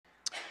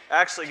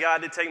Actually,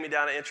 God did take me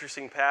down an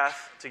interesting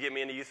path to get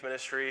me into youth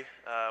ministry.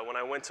 When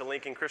I went to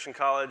Lincoln Christian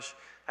College,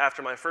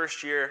 after my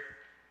first year,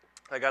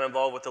 I got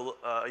involved with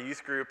a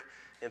youth group,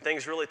 and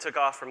things really took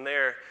off from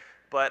there.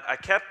 But I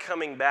kept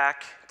coming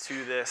back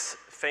to this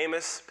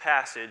famous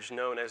passage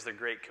known as the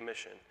Great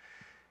Commission.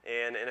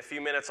 And in a few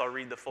minutes, I'll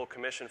read the full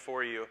commission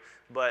for you.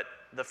 But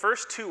the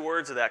first two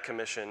words of that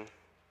commission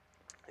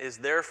is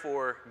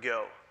therefore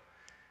go.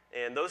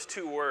 And those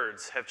two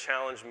words have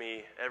challenged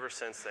me ever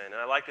since then. And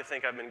I like to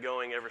think I've been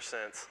going ever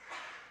since.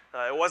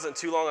 It wasn't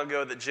too long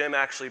ago that Jim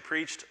actually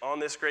preached on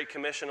this Great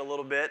Commission a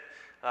little bit.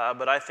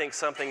 But I think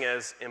something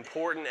as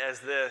important as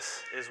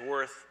this is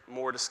worth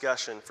more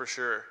discussion for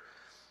sure.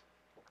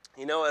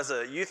 You know, as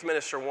a youth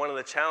minister, one of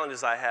the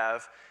challenges I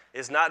have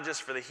is not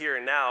just for the here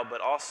and now,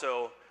 but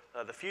also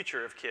the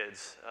future of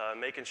kids,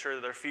 making sure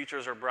that their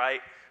futures are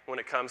bright when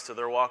it comes to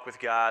their walk with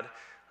God.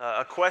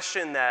 A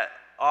question that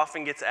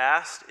often gets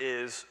asked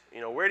is,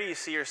 where do you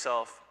see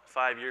yourself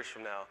 5 years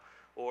from now?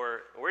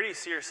 Or where do you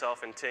see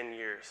yourself in 10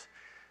 years?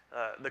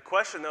 The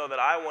question, though, that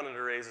I wanted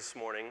to raise this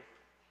morning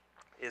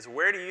is,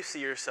 where do you see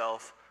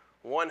yourself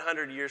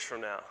 100 years from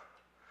now?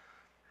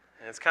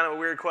 And it's kind of a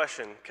weird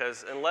question,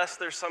 because unless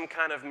there's some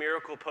kind of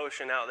miracle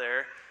potion out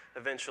there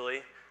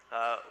eventually,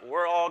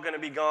 we're all going to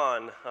be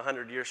gone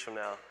 100 years from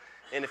now.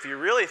 And if you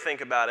really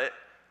think about it,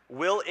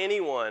 will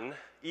anyone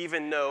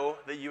even know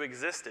that you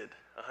existed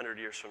 100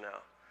 years from now?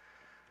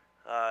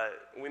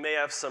 We may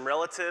have some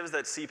relatives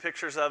that see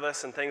pictures of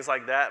us and things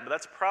like that, but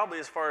that's probably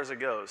as far as it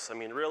goes. I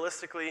mean,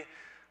 realistically,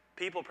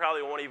 people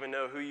probably won't even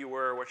know who you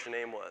were or what your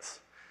name was.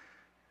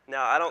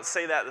 Now, I don't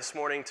say that this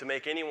morning to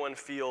make anyone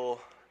feel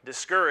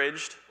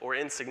discouraged or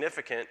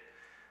insignificant,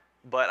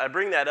 but I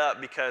bring that up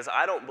because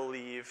I don't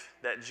believe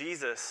that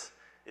Jesus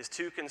is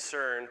too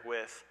concerned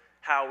with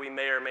how we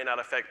may or may not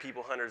affect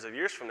people hundreds of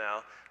years from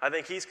now. I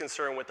think he's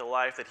concerned with the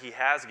life that he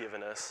has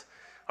given us.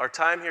 Our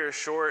time here is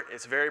short,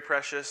 it's very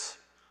precious,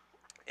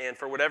 and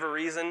for whatever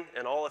reason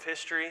in all of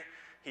history,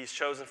 he's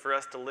chosen for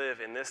us to live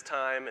in this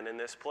time and in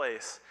this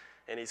place,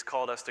 and he's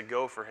called us to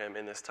go for him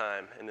in this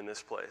time and in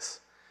this place.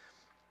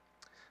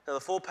 Now, the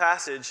full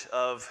passage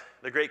of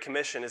the Great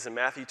Commission is in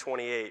Matthew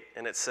 28,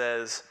 and it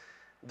says,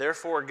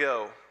 "Therefore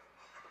go,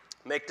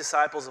 make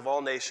disciples of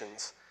all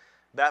nations,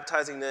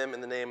 baptizing them in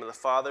the name of the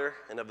Father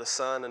and of the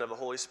Son and of the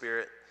Holy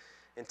Spirit,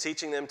 and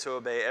teaching them to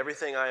obey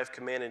everything I have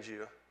commanded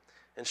you.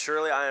 And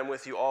surely I am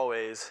with you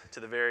always to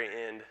the very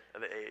end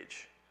of the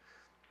age."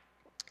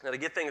 Now, to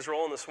get things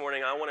rolling this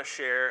morning, I want to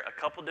share a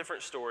couple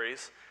different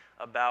stories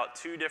about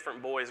two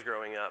different boys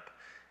growing up.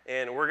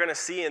 And we're going to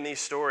see in these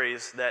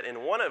stories that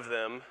in one of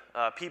them,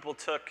 people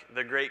took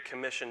the Great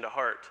Commission to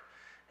heart,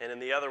 and in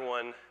the other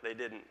one, they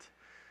didn't.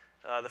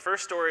 The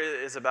first story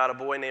is about a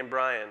boy named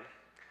Brian.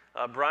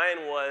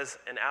 Brian was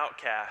an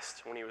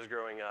outcast when he was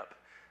growing up.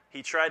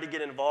 He tried to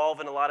get involved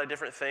in a lot of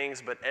different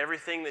things, but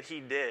everything that he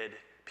did,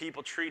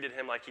 people treated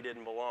him like he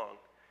didn't belong,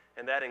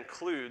 and that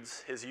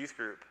includes his youth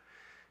group.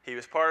 He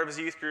was part of his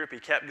youth group. He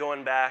kept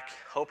going back,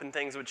 hoping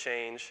things would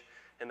change,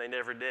 and they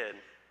never did.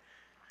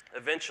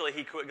 Eventually,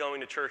 he quit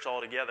going to church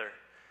altogether,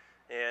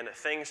 and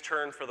things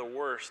turned for the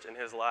worst in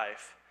his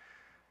life.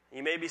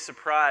 You may be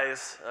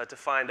surprised to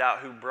find out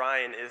who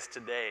Brian is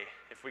today.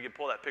 If we could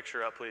pull that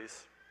picture up,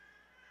 please.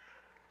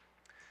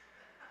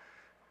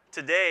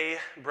 Today,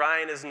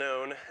 Brian is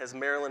known as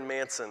Marilyn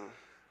Manson.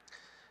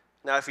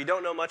 Now, if you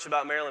don't know much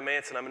about Marilyn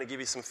Manson, I'm going to give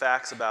you some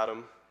facts about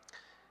him.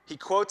 He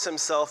quotes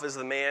himself as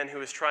the man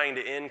who is trying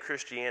to end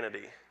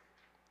Christianity.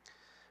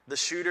 The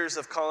shooters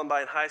of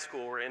Columbine High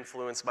School were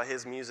influenced by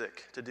his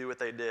music to do what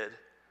they did.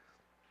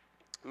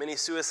 Many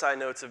suicide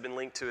notes have been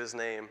linked to his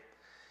name.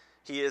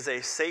 He is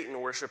a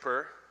Satan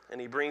worshiper, and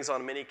he brings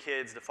on many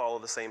kids to follow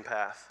the same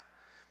path.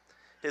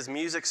 His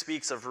music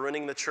speaks of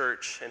ruining the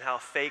church and how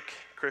fake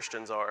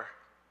Christians are.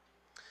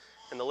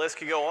 And the list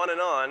could go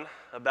on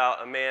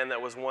about a man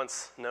that was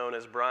once known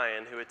as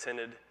Brian who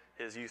attended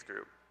his youth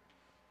group.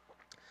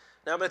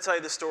 Now I'm going to tell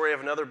you the story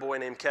of another boy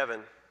named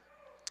Kevin.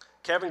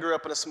 Kevin grew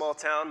up in a small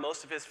town.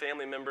 Most of his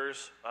family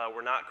members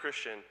were not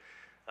Christian.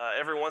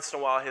 Every once in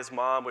a while, his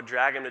mom would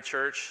drag him to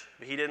church,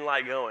 but he didn't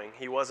like going.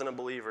 He wasn't a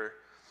believer.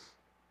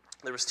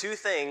 There was two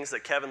things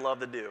that Kevin loved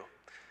to do.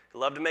 He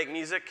loved to make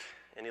music,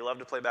 and he loved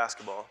to play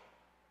basketball.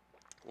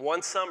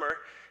 One summer,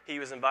 he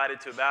was invited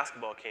to a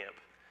basketball camp,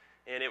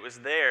 and it was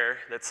there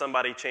that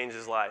somebody changed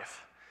his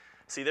life.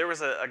 See, there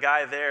was a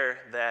guy there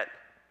that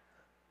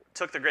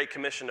took the Great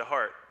Commission to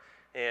heart.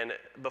 And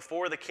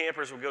before the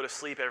campers would go to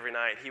sleep every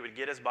night, he would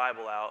get his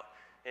Bible out,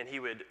 and he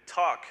would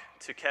talk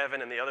to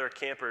Kevin and the other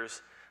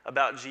campers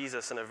about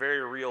Jesus in a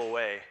very real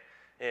way.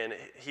 And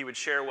he would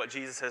share what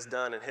Jesus has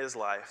done in his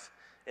life.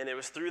 And it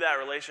was through that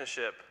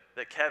relationship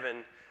that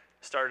Kevin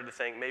started to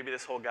think, maybe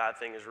this whole God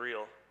thing is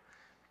real.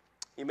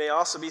 You may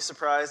also be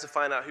surprised to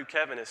find out who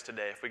Kevin is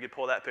today, if we could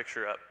pull that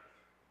picture up.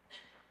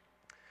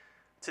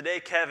 Today,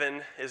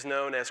 Kevin is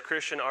known as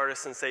Christian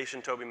artist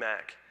sensation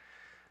TobyMac.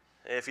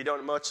 If you don't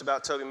know much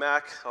about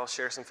TobyMac, I'll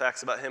share some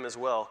facts about him as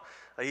well.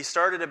 He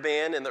started a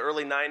band in the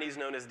early 90s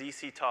known as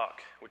DC Talk,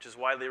 which is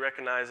widely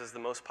recognized as the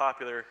most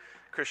popular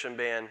Christian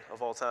band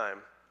of all time.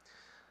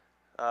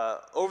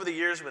 Over the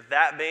years with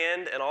that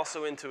band and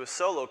also into a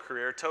solo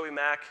career,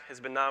 TobyMac has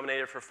been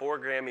nominated for 4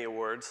 Grammy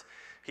Awards.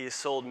 He has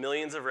sold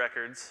millions of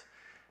records.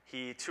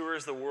 He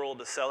tours the world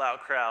to sell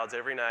out crowds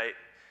every night,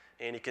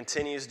 and he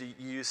continues to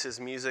use his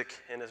music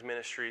and his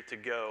ministry to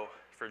go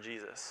for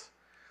Jesus.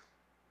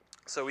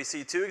 So we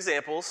see 2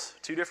 examples,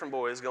 2 different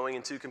boys going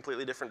in 2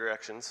 completely different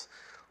directions,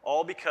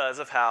 all because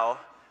of how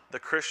the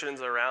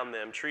Christians around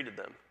them treated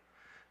them.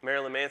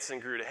 Marilyn Manson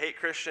grew to hate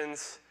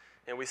Christians,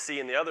 and we see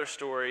in the other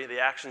story, the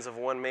actions of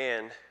one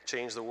man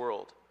change the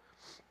world.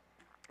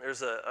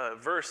 There's a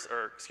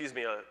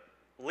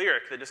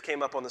lyric that just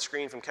came up on the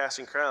screen from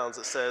Casting Crowns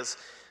that says,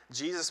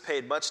 "Jesus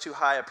paid much too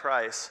high a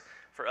price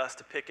for us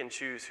to pick and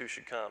choose who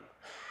should come."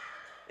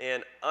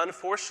 And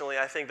unfortunately,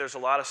 I think there's a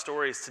lot of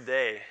stories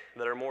today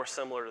that are more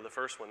similar to the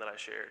first one that I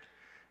shared.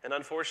 And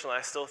unfortunately,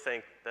 I still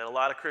think that a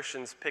lot of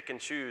Christians pick and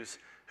choose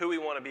who we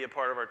want to be a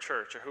part of our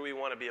church or who we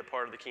want to be a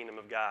part of the kingdom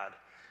of God.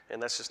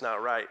 And that's just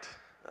not right,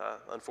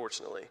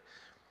 unfortunately.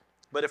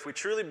 But if we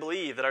truly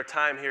believe that our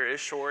time here is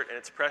short and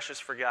it's precious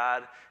for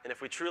God, and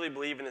if we truly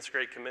believe in this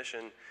Great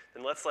Commission,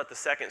 then let's let the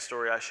second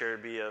story I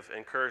shared be of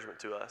encouragement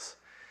to us.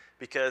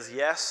 Because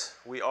yes,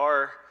 we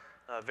are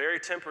very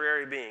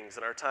temporary beings,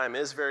 and our time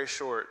is very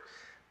short,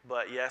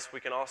 but yes, we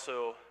can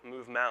also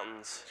move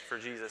mountains for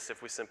Jesus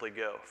if we simply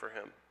go for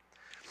him.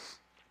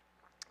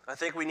 I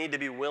think we need to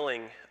be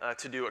willing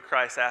to do what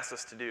Christ asked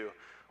us to do.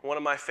 One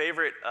of my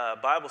favorite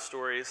Bible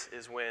stories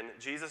is when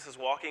Jesus is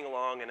walking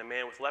along and a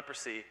man with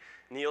leprosy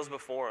kneels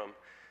before him,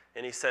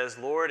 and he says,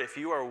 "Lord, if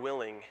you are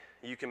willing,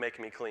 you can make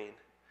me clean."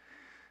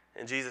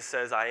 And Jesus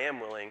says, "I am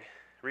willing,"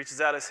 reaches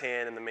out his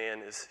hand, and the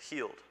man is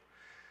healed.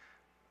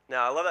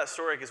 Now, I love that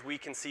story because we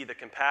can see the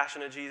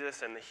compassion of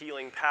Jesus and the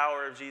healing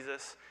power of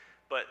Jesus,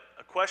 but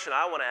a question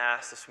I want to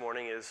ask this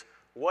morning is,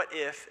 what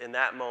if in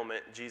that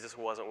moment Jesus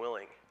wasn't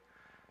willing?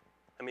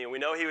 I mean, we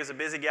know he was a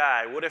busy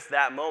guy. What if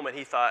that moment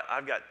he thought,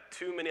 "I've got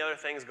too many other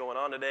things going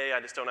on today, I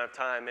just don't have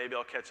time, maybe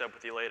I'll catch up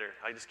with you later,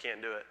 I just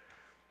can't do it"?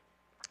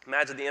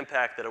 Imagine the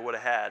impact that it would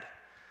have had.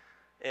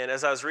 And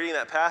as I was reading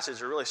that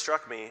passage, it really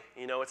struck me,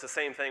 it's the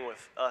same thing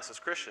with us as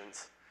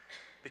Christians.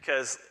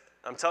 Because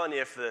I'm telling you,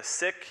 if the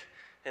sick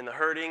and the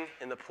hurting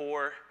and the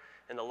poor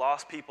and the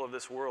lost people of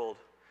this world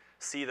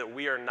see that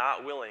we are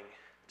not willing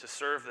to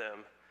serve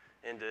them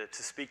and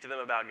to speak to them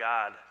about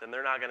God, then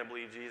they're not going to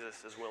believe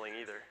Jesus is willing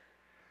either.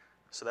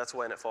 So that's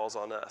when it falls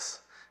on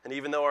us. And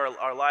even though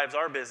our lives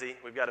are busy,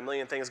 we've got a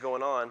million things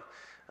going on,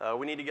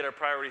 we need to get our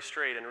priorities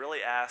straight and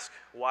really ask,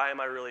 why am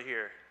I really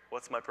here?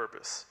 What's my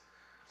purpose?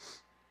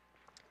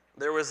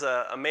 There was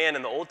a man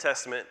in the Old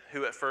Testament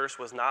who at first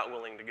was not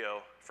willing to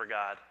go for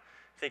God.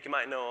 I think you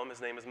might know him.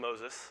 His name is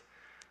Moses.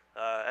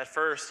 At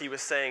first, he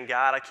was saying,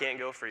 "God, I can't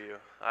go for you.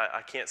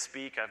 I can't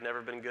speak. I've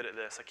never been good at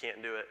this. I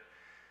can't do it."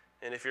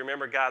 And if you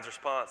remember God's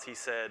response, he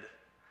said,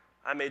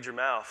 "I made your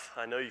mouth.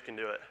 I know you can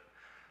do it."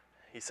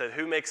 He said,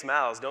 "Who makes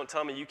mouths? Don't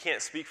tell me you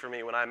can't speak for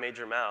me when I made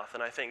your mouth."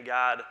 And I think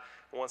God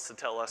wants to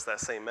tell us that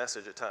same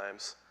message at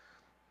times.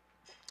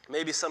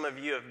 Maybe some of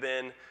you have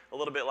been a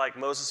little bit like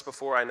Moses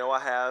before. I know I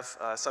have.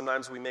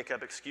 Sometimes we make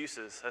up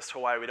excuses as to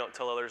why we don't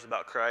tell others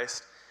about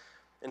Christ.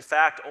 In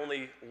fact,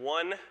 only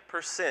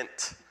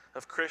 1%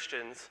 of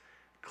Christians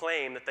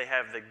claim that they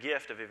have the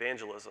gift of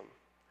evangelism.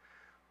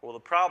 Well, the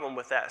problem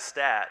with that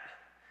stat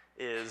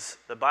is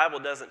the Bible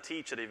doesn't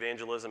teach that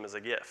evangelism is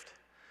a gift.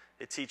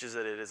 It teaches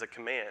that it is a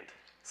command,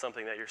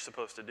 something that you're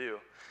supposed to do.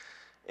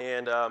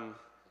 And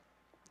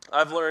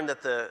I've learned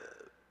that the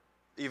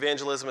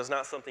evangelism is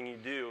not something you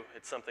do,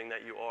 it's something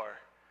that you are.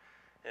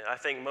 And I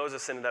think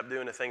Moses ended up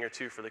doing a thing or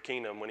two for the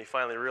kingdom when he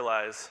finally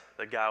realized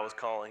that God was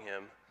calling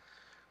him.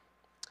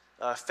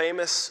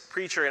 Famous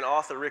preacher and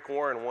author Rick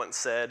Warren once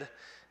said,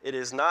 "It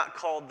is not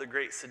called the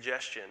Great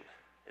Suggestion,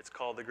 it's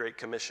called the Great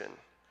Commission."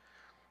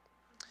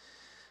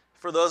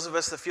 For those of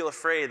us that feel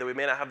afraid that we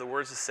may not have the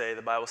words to say,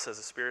 the Bible says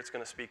the Spirit's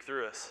going to speak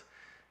through us.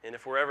 And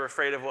if we're ever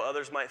afraid of what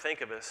others might think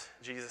of us,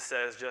 Jesus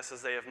says, "Just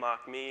as they have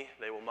mocked me,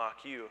 they will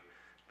mock you,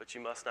 but you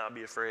must not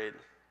be afraid."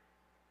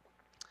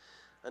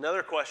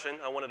 Another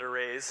question I wanted to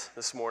raise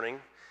this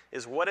morning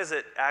is, what does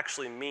it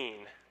actually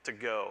mean to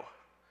go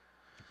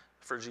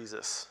for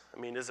Jesus? I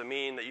mean, does it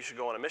mean that you should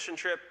go on a mission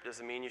trip? Does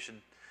it mean you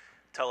should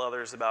tell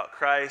others about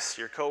Christ,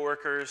 your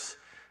coworkers?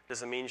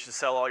 Does it mean you should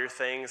sell all your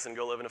things and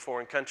go live in a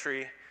foreign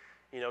country?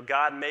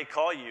 God may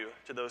call you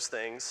to those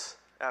things,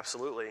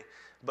 absolutely.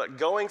 But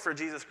going for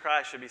Jesus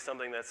Christ should be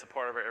something that's a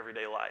part of our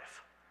everyday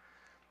life.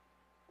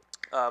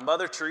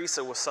 Mother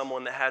Teresa was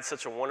someone that had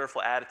such a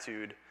wonderful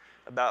attitude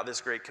about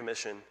this Great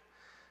Commission.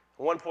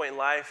 At one point in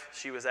life,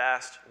 she was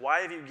asked,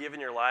 "Why have you given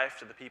your life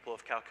to the people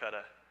of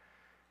Calcutta?"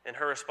 And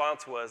her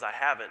response was, "I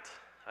haven't.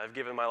 I've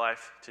given my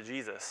life to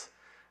Jesus.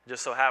 It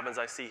just so happens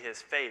I see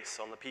his face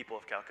on the people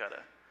of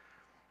Calcutta."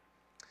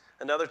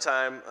 Another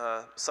time,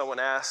 someone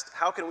asked,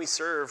 "How can we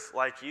serve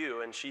like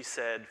you?" And she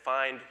said,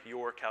 "Find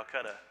your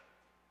Calcutta."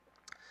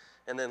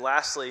 And then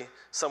lastly,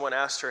 someone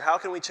asked her, "How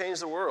can we change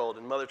the world?"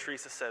 And Mother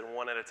Teresa said,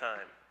 "One at a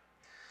time."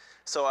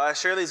 So I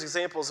share these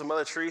examples of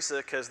Mother Teresa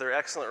because they're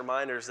excellent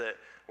reminders that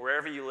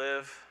wherever you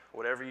live,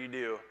 whatever you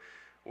do,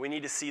 We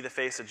need to see the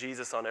face of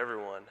Jesus on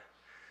everyone.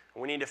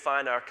 We need to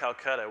find our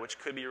Calcutta, which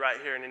could be right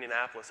here in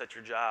Indianapolis at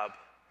your job.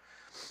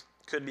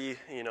 Could be,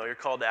 you're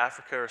called to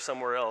Africa or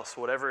somewhere else.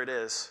 Whatever it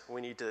is,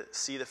 we need to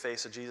see the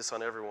face of Jesus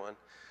on everyone.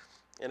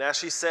 And as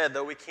she said,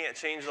 though we can't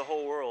change the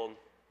whole world,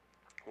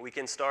 we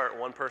can start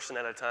one person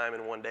at a time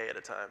and one day at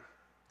a time.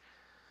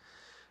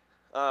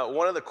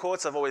 One of the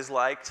quotes I've always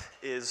liked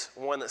is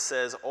one that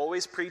says,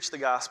 always preach the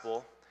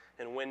gospel,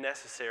 and when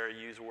necessary,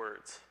 use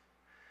words.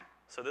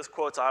 So this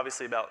quote's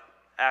obviously about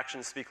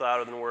actions speak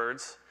louder than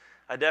words.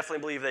 I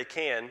definitely believe they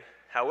can.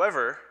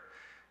 However,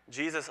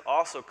 Jesus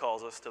also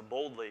calls us to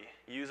boldly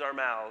use our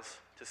mouths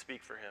to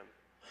speak for him.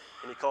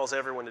 And he calls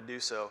everyone to do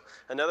so.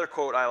 Another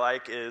quote I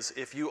like is,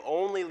 if you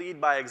only lead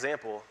by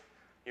example,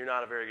 you're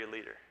not a very good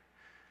leader.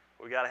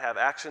 We got to have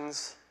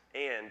actions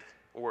and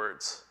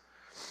words.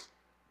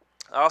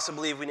 I also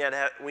believe we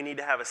need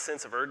to have a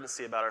sense of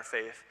urgency about our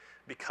faith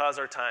because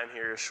our time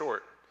here is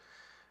short.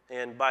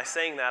 And by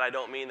saying that, I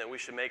don't mean that we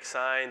should make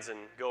signs and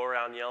go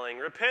around yelling,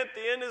 repent,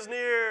 the end is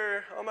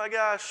near. Oh my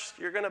gosh,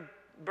 you're going to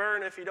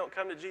burn if you don't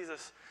come to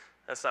Jesus.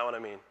 That's not what I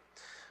mean.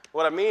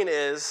 What I mean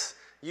is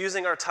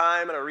using our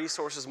time and our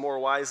resources more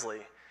wisely.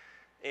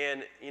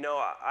 And,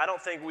 I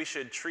don't think we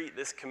should treat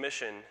this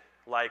commission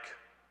like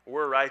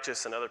we're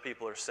righteous and other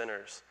people are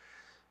sinners.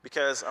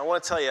 Because I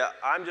want to tell you,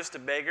 I'm just a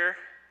beggar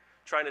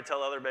trying to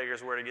tell other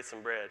beggars where to get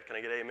some bread. Can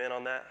I get amen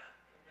on that?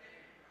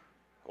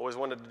 Always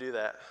wanted to do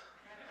that.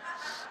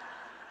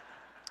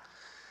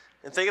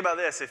 And think about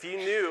this. If you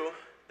knew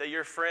that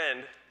your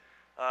friend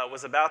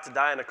was about to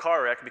die in a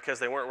car wreck because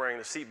they weren't wearing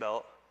their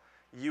seatbelt,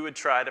 you would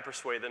try to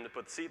persuade them to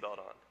put the seatbelt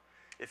on.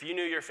 If you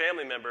knew your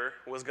family member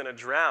was going to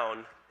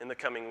drown in the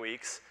coming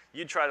weeks,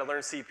 you'd try to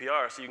learn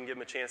CPR so you can give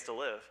them a chance to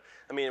live.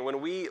 I mean,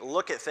 when we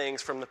look at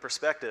things from the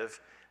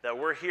perspective that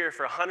we're here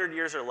for 100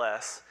 years or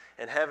less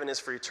and heaven is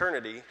for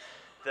eternity,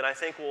 then I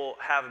think we'll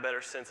have a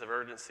better sense of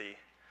urgency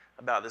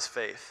about this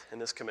faith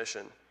and this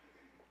commission.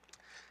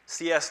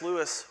 C.S.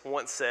 Lewis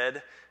once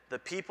said, the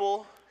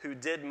people who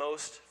did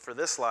most for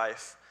this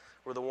life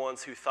were the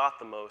ones who thought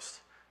the most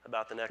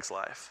about the next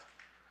life.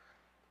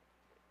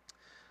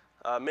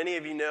 Many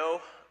of you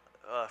know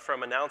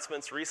from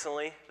announcements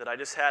recently that I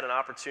just had an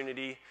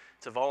opportunity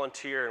to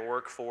volunteer and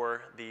work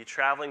for the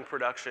traveling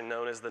production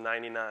known as the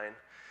 99.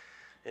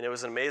 And it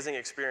was an amazing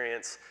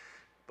experience.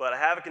 But I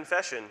have a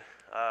confession.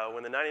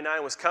 When the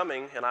 99 was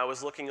coming and I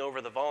was looking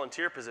over the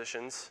volunteer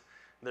positions,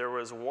 there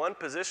was one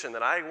position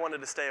that I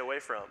wanted to stay away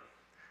from.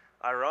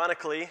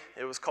 Ironically,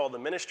 it was called the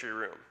ministry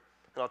room.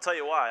 And I'll tell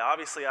you why.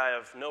 Obviously, I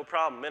have no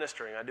problem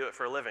ministering. I do it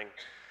for a living.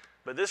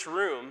 But this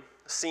room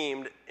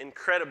seemed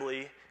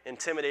incredibly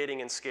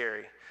intimidating and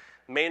scary.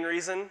 Main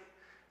reason,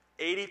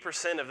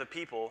 80% of the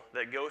people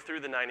that go through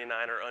the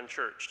 99 are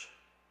unchurched.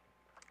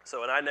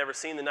 So, and I'd never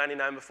seen the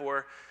 99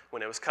 before.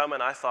 When it was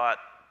coming, I thought,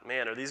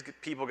 man, are these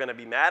people going to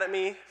be mad at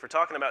me for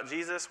talking about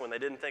Jesus when they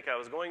didn't think I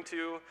was going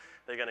to?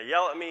 They're going to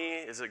yell at me?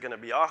 Is it going to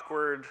be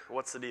awkward?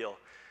 What's the deal?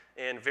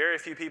 And very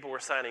few people were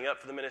signing up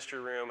for the ministry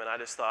room, and I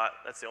just thought,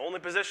 that's the only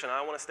position I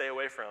want to stay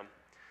away from.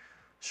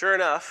 Sure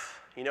enough,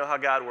 you know how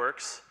God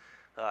works.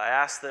 I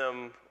asked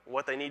them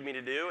what they need me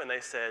to do, and they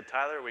said,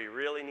 Tyler, we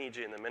really need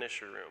you in the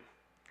ministry room.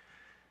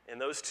 And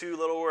those two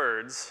little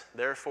words,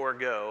 therefore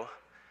go,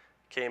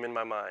 came in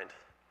my mind.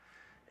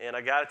 And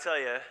I got to tell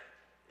you,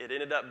 it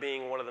ended up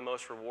being one of the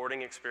most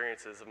rewarding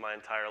experiences of my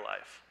entire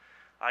life.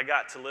 I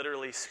got to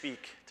literally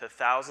speak to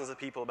thousands of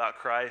people about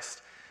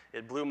Christ.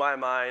 It blew my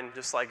mind,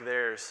 just like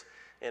theirs.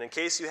 And in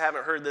case you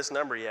haven't heard this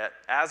number yet,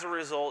 as a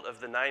result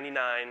of the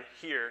 99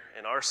 here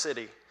in our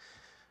city,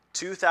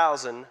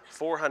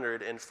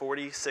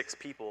 2,446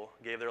 people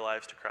gave their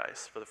lives to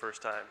Christ for the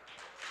first time.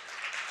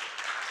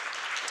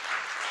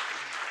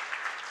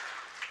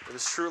 It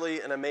was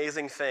truly an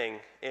amazing thing.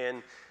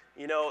 And,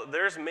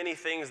 there's many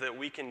things that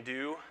we can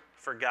do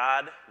for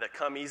God that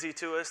come easy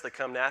to us, that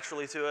come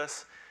naturally to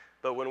us.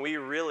 But when we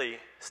really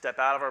step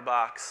out of our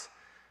box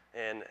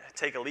and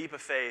take a leap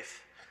of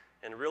faith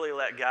and really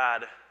let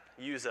God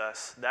use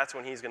us, that's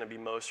when he's going to be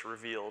most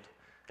revealed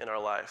in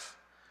our life.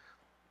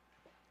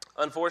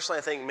 Unfortunately,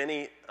 I think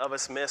many of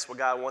us miss what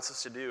God wants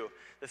us to do.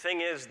 The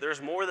thing is,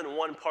 there's more than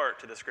one part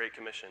to this Great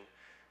Commission.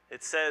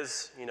 It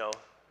says,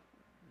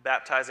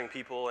 baptizing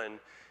people and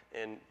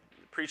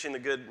preaching the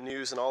good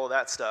news and all of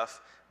that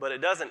stuff, but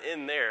it doesn't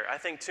end there. I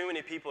think too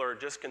many people are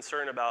just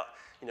concerned about,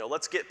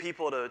 let's get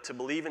people to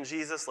believe in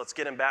Jesus, let's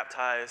get them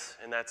baptized,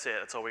 and that's it.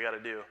 That's all we got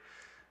to do.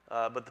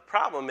 But the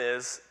problem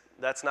is,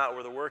 that's not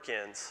where the work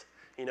ends.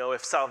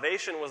 If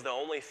salvation was the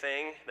only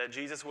thing that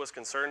Jesus was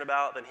concerned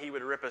about, then he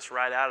would rip us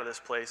right out of this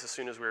place as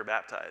soon as we were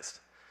baptized.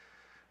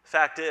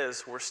 Fact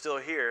is, we're still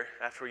here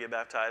after we get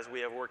baptized.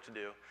 We have work to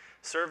do.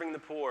 Serving the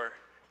poor,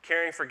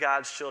 caring for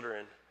God's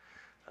children,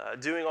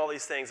 doing all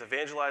these things,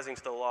 evangelizing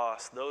to the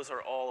lost, those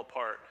are all a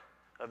part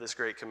of this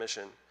Great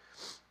Commission.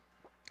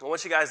 I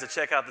want you guys to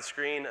check out the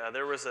screen.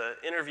 There was an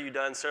interview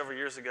done several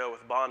years ago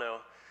with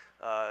Bono.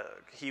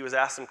 He was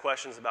asked some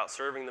questions about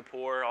serving the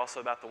poor, also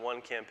about the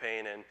One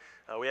campaign, and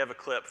we have a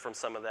clip from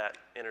some of that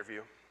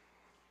interview.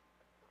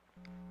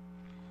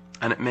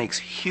 and it makes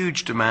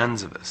huge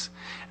demands of us.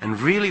 And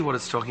really what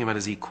it's talking about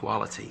is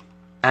equality.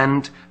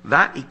 And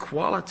that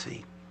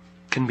equality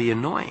can be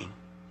annoying,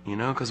 you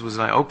know, because it was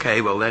like,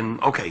 okay, well then,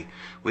 okay,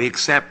 we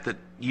accept that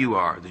you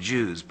are the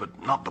Jews,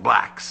 but not the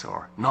blacks,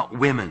 or not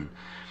women.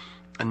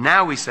 And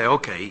now we say,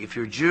 okay, if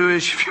you're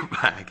Jewish, if you're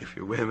black, if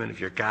you're women, if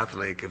you're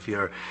Catholic, if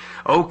you're,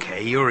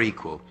 okay, you're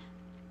equal,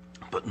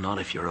 but not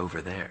if you're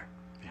over there.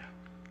 Yeah.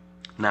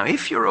 Now,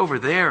 if you're over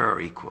there are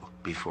equal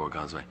before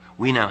God's way,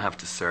 we now have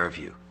to serve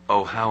you.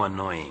 Oh, how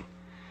annoying.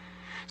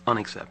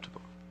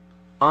 Unacceptable.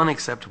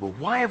 Unacceptable.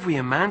 Why have we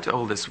amassed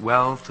all this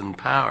wealth and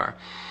power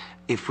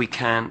if we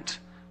can't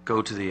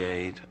go to the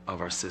aid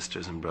of our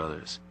sisters and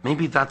brothers?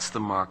 Maybe that's the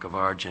mark of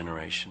our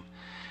generation.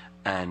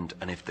 And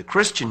if the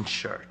Christian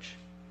church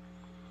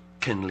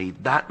can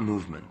lead that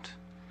movement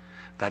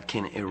that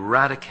can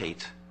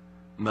eradicate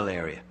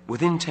malaria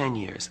within 10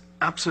 years,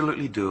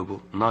 absolutely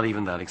doable, not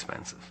even that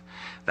expensive,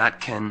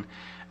 that can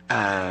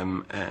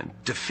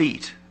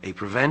defeat a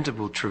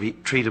preventable,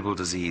 treatable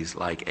disease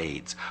like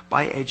AIDS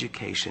by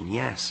education,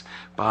 yes,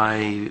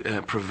 by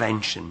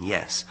prevention,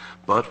 yes,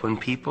 but when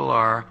people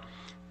are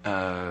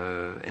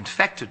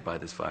infected by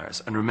this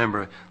virus, and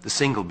remember the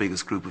single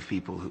biggest group of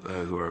people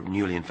who are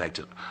newly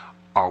infected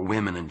are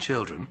women and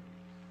children.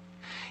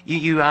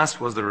 You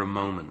asked, was there a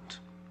moment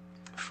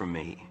for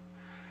me?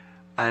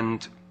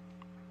 And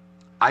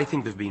I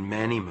think there have been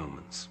many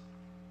moments.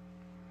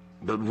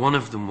 But one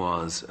of them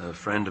was a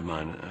friend of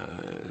mine,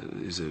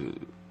 who's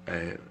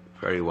a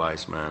very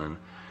wise man, and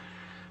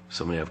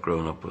somebody I've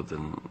grown up with,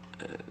 and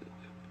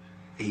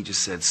he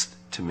just said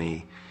to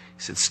me, he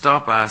said,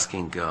 stop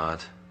asking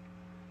God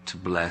to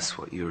bless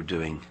what you're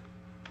doing,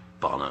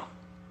 Bono.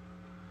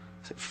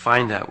 He said,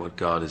 find out what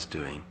God is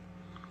doing,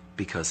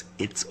 because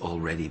it's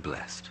already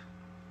blessed.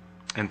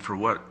 And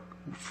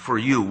for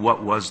you,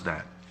 what was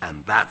that?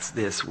 And that's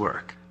this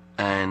work.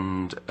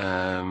 And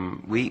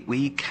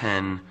we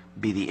can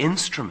be the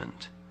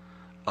instrument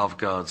of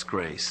God's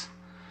grace.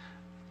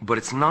 But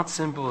it's not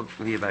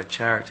simply about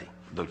charity,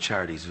 though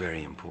charity is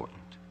very important.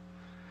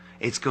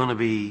 It's going to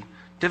be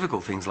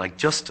difficult things like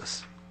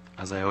justice,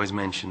 as I always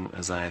mention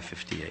Isaiah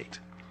 58.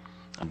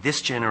 And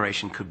this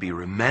generation could be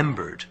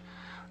remembered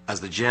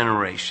as the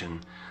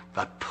generation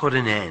that put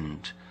an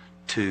end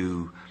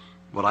to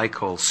what I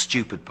call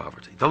stupid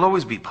poverty. There'll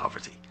always be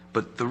poverty,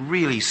 but the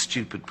really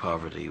stupid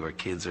poverty where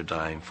kids are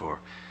dying for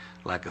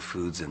lack of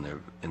food in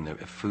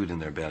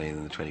their belly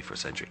in the 21st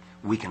century.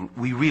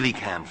 We really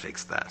can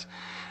fix that.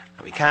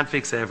 And we can't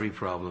fix every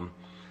problem,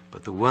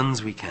 but the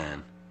ones we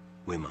can,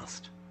 we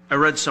must. I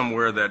read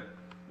somewhere that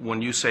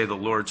when you say the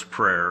Lord's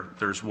Prayer,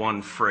 there's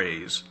one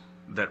phrase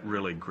that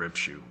really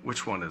grips you.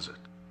 Which one is it?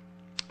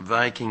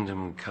 Thy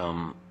kingdom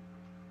come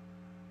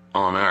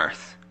on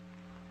earth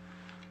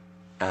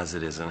as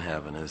it is in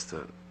heaven is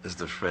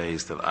the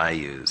phrase that I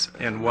use.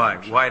 And why?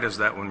 Why does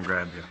that one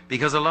grab you?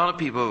 Because a lot of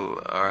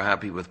people are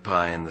happy with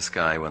pie in the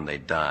sky when they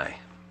die,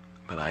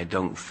 but I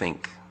don't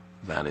think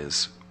that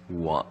is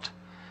what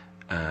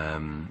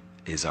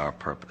is our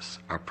purpose.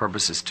 Our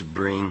purpose is to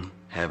bring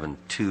heaven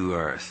to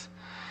earth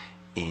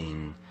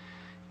in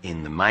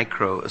the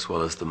micro as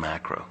well as the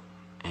macro.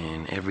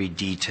 In every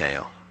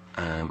detail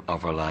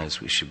of our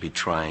lives, we should be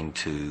trying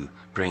to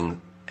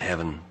bring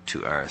heaven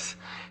to earth.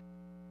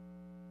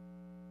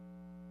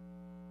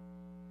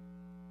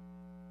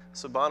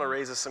 So Bono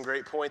raises some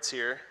great points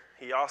here.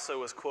 He also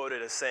was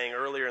quoted as saying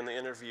earlier in the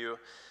interview,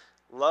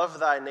 love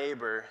thy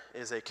neighbor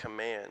is a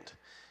command.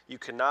 You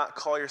cannot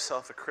call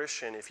yourself a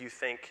Christian if you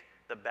think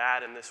the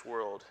bad in this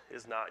world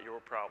is not your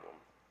problem.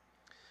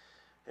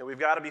 And we've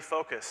got to be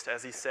focused,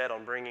 as he said,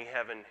 on bringing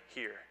heaven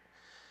here.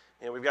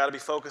 And we've got to be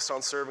focused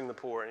on serving the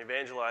poor and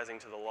evangelizing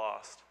to the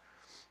lost.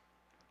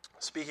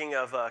 Speaking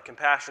of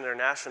Compassion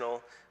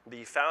International,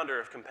 the founder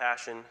of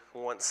Compassion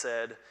once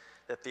said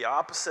that the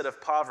opposite of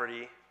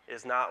poverty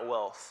is not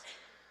wealth.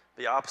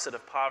 The opposite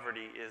of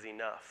poverty is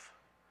enough.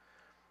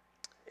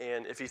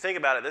 And if you think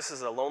about it, this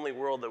is a lonely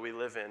world that we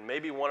live in.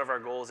 Maybe one of our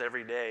goals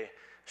every day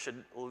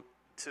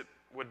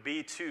would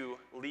be to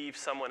leave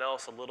someone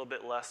else a little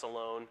bit less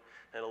alone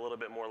and a little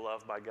bit more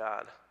loved by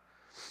God.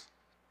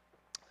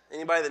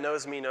 Anybody that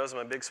knows me knows I'm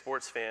a big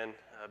sports fan.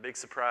 A big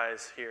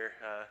surprise here.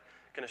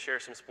 Going to share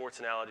some sports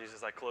analogies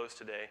as I close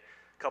today.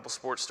 A couple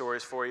sports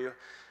stories for you.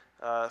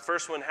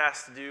 First one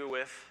has to do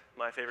with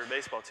my favorite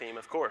baseball team,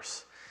 of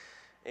course.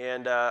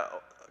 And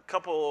a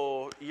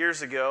couple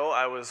years ago,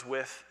 I was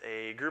with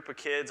a group of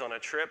kids on a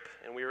trip,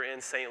 and we were in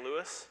St.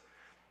 Louis.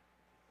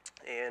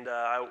 And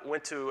I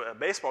went to a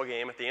baseball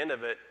game at the end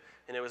of it,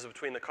 and it was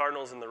between the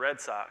Cardinals and the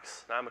Red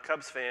Sox. Now, I'm a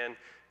Cubs fan.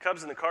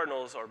 Cubs and the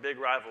Cardinals are big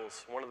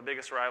rivals, one of the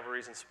biggest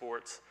rivalries in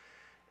sports.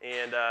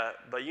 And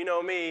but you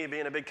know me,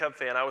 being a big Cub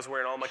fan, I was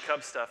wearing all my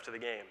Cubs stuff to the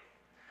game.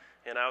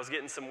 And I was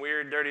getting some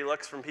weird, dirty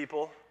looks from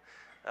people.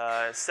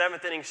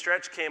 Seventh inning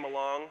stretch came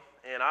along,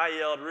 and I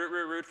yelled, root,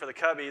 root, root for the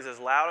Cubbies as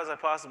loud as I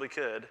possibly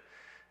could.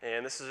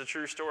 And this is a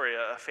true story.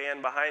 A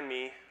fan behind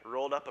me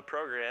rolled up a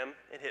program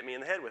and hit me in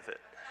the head with it.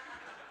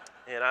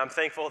 And I'm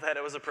thankful that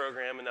it was a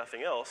program and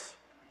nothing else.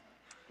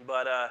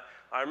 But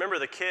I remember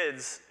the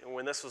kids,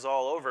 when this was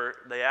all over,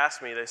 they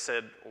asked me, they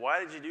said, "Why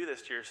did you do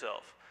this to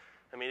yourself?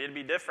 I mean, it'd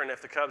be different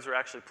if the Cubs were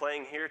actually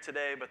playing here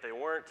today, but they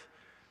weren't.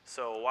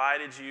 So why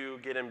did you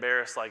get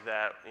embarrassed like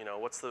that? You know,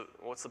 what's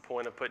the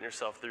point of putting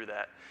yourself through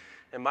that?"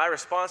 And my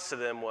response to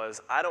them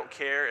was, I don't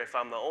care if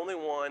I'm the only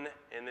one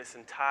in this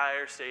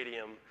entire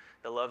stadium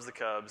that loves the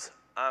Cubs.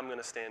 I'm going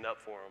to stand up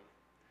for them.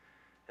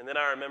 And then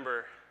I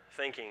remember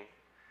thinking,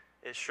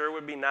 it sure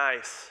would be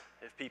nice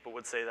if people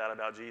would say that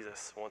about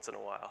Jesus once in a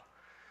while.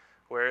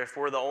 Where if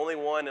we're the only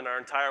one in our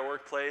entire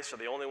workplace or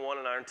the only one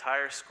in our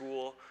entire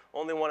school,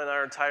 only one in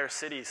our entire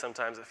city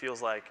sometimes it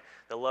feels like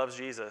that loves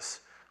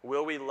Jesus,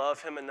 will we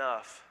love him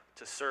enough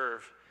to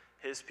serve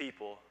his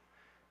people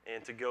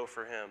and to go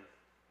for him?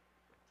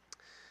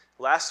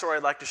 Last story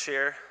I'd like to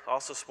share,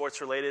 also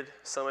sports related.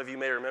 Some of you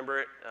may remember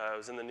it. It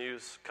was in the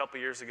news a couple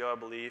years ago, I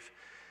believe.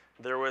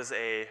 There was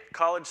a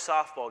college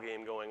softball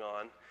game going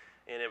on,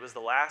 and it was the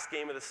last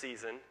game of the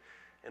season.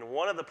 And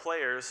one of the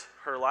players,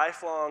 her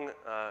lifelong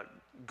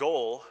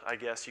goal, I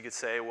guess you could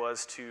say,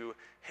 was to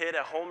hit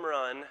a home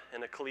run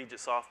in a collegiate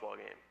softball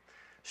game.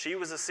 She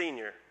was a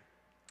senior.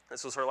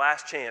 This was her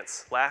last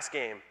chance, last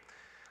game.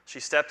 She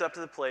stepped up to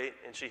the plate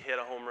and she hit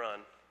a home run,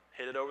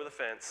 hit it over the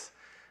fence.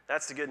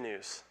 That's the good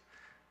news.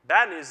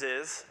 Bad news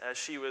is, as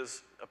she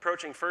was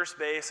approaching first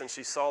base and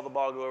she saw the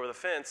ball go over the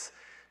fence,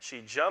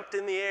 she jumped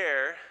in the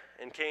air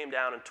and came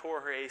down and tore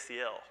her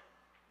ACL.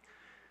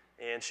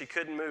 And she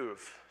couldn't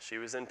move. She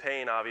was in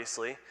pain,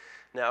 obviously.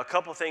 Now, a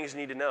couple things you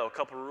need to know, a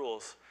couple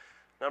rules.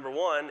 Number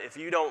one, if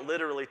you don't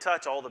literally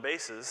touch all the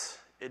bases,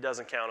 it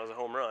doesn't count as a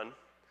home run.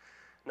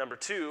 Number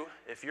two,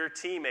 if your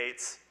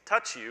teammates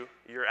touch you,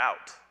 you're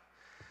out.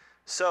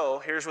 So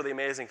here's where the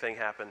amazing thing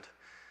happened.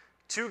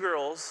 2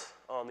 girls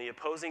on the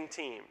opposing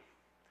team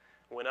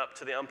went up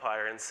to the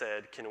umpire and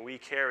said, "Can we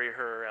carry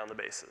her around the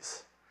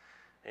bases?"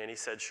 And he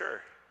said,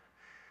 "Sure."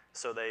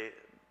 So they,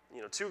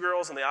 2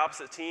 girls on the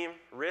opposite team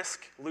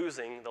risk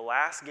losing the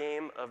last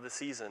game of the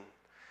season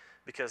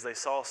because they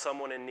saw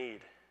someone in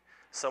need,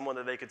 someone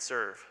that they could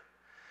serve.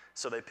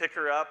 So they pick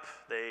her up,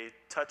 they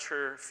touch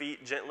her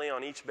feet gently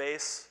on each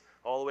base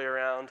all the way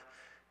around,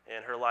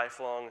 and her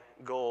lifelong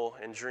goal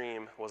and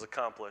dream was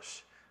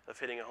accomplished of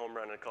hitting a home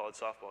run in a college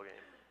softball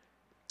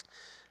game.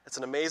 It's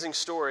an amazing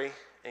story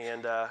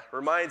and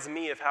reminds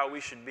me of how we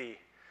should be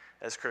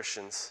as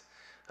Christians.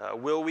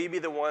 Will we be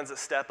the ones that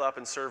step up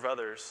and serve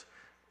others,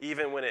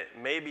 even when it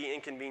may be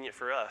inconvenient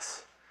for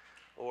us?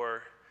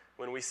 Or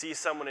when we see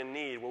someone in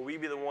need, will we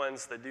be the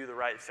ones that do the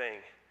right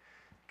thing?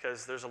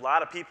 Because there's a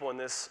lot of people in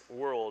this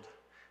world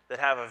that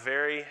have a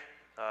very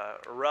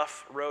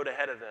rough road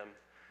ahead of them,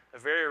 a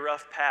very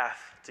rough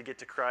path to get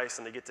to Christ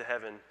and to get to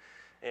heaven.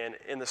 And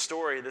in the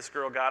story, this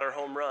girl got her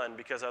home run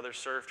because others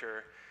served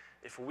her.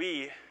 If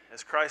we,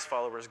 as Christ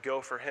followers,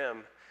 go for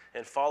him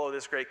and follow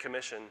this great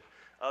commission,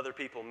 other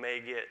people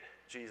may get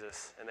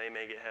Jesus and they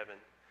may get heaven.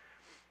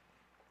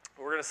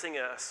 We're going to sing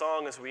a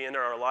song as we enter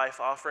our life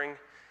offering.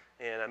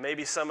 And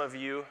maybe some of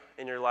you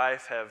in your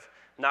life have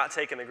not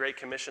taken the Great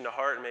Commission to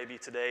heart, and maybe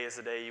today is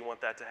the day you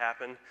want that to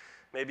happen.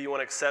 Maybe you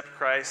want to accept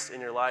Christ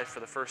in your life for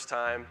the first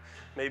time.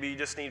 Maybe you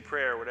just need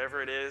prayer.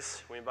 Whatever it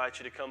is, we invite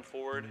you to come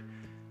forward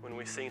when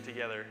we sing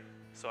together.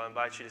 So I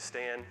invite you to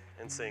stand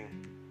and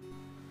sing.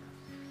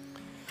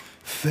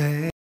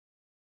 Faith.